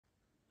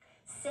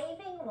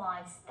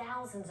lives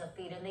thousands of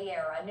feet in the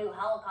air. A new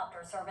helicopter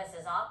service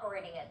is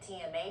operating at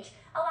TMH,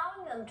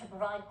 allowing them to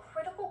provide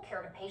critical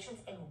care to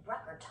patients in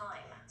record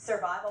time.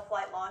 Survival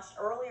Flight launched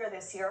earlier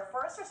this year.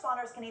 First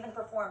responders can even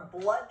perform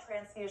blood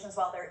transfusions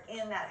while they're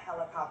in that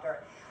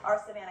helicopter.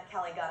 Our Savannah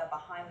Kelly got a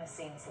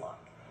behind-the-scenes look.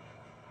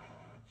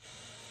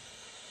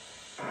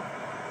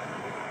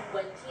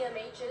 When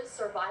TMH's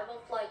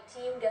Survival Flight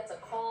team gets a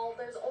call,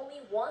 there's only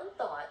one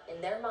thought in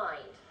their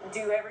mind.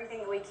 Do everything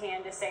that we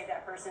can to save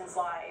that person's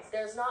life.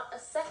 There's not a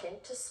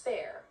second to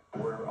spare.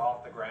 We're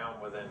off the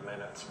ground within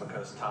minutes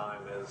because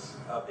time is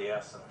of the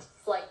essence.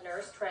 Flight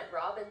nurse Trent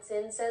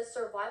Robinson says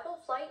Survival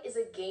Flight is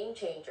a game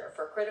changer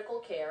for critical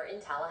care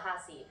in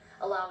Tallahassee,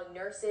 allowing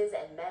nurses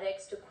and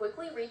medics to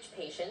quickly reach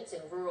patients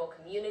in rural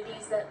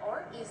communities that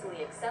aren't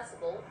easily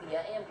accessible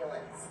via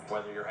ambulance.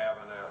 Whether you're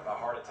having a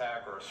heart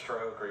attack or a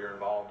stroke or you're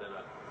involved in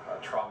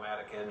a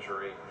traumatic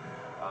injury,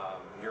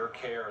 your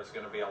care is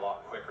going to be a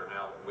lot quicker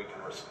now that we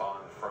can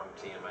respond from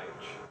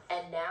TMH.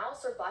 And now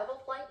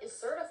Survival Flight is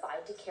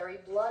certified to carry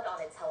blood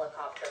on its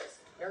helicopters.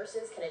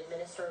 Nurses can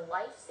administer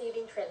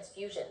life-saving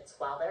transfusions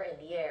while they're in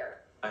the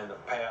air. In the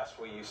past,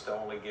 we used to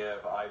only give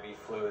IV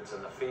fluids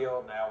in the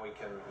field. Now we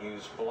can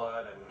use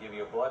blood and give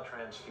you a blood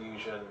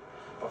transfusion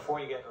before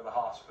you get to the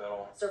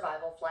hospital.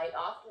 Survival Flight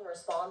often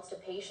responds to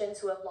patients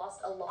who have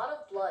lost a lot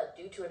of blood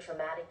due to a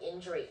traumatic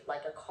injury,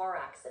 like a car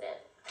accident.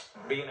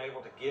 Being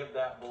able to give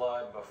that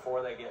blood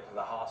before they get to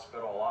the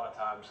hospital a lot of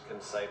times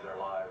can save their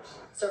lives.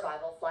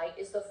 Survival Flight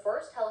is the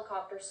first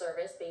helicopter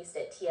service based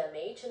at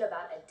TMH in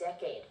about a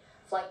decade.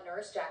 Flight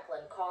nurse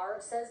Jacqueline Carr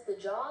says the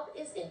job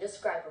is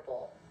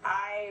indescribable.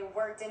 I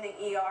worked in the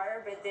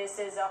ER, but this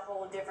is a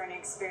whole different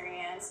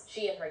experience.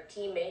 She and her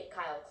teammate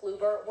Kyle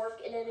Kluber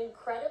work in an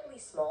incredibly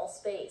small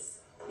space.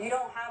 You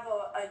don't have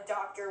a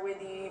doctor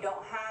with you, you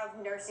don't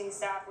have nursing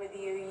staff with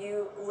you,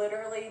 you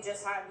literally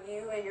just have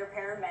you and your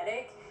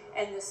paramedic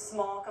in this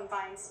small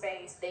confined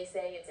space. They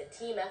say it's a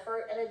team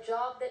effort and a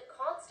job that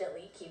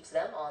constantly keeps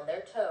them on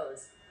their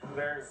toes.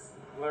 There's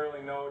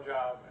literally no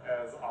job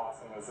as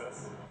awesome as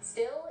this.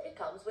 Still, it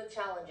comes with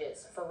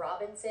challenges. For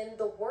Robinson,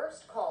 the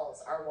worst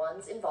calls are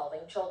ones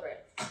involving children.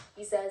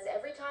 He says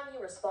every time he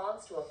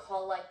responds to a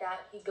call like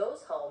that, he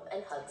goes home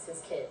and hugs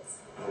his kids.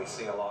 We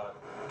see a lot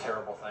of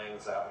terrible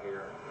things out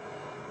here.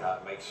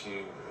 It makes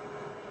you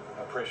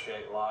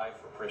appreciate life,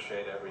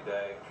 appreciate every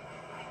day.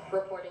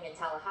 Reporting in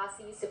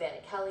Tallahassee,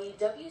 Savannah Kelly,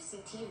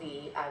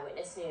 WCTV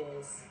Eyewitness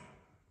News.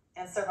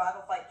 And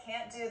Survival Flight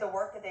can't do the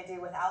work that they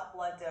do without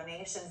blood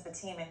donations. The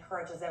team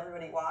encourages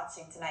everybody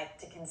watching tonight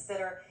to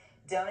consider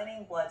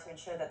donating blood to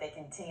ensure that they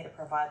continue to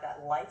provide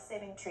that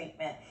life-saving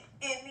treatment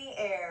in the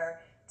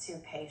air to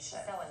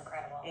patients. So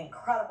incredible.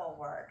 Incredible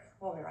work.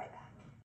 We'll be right back.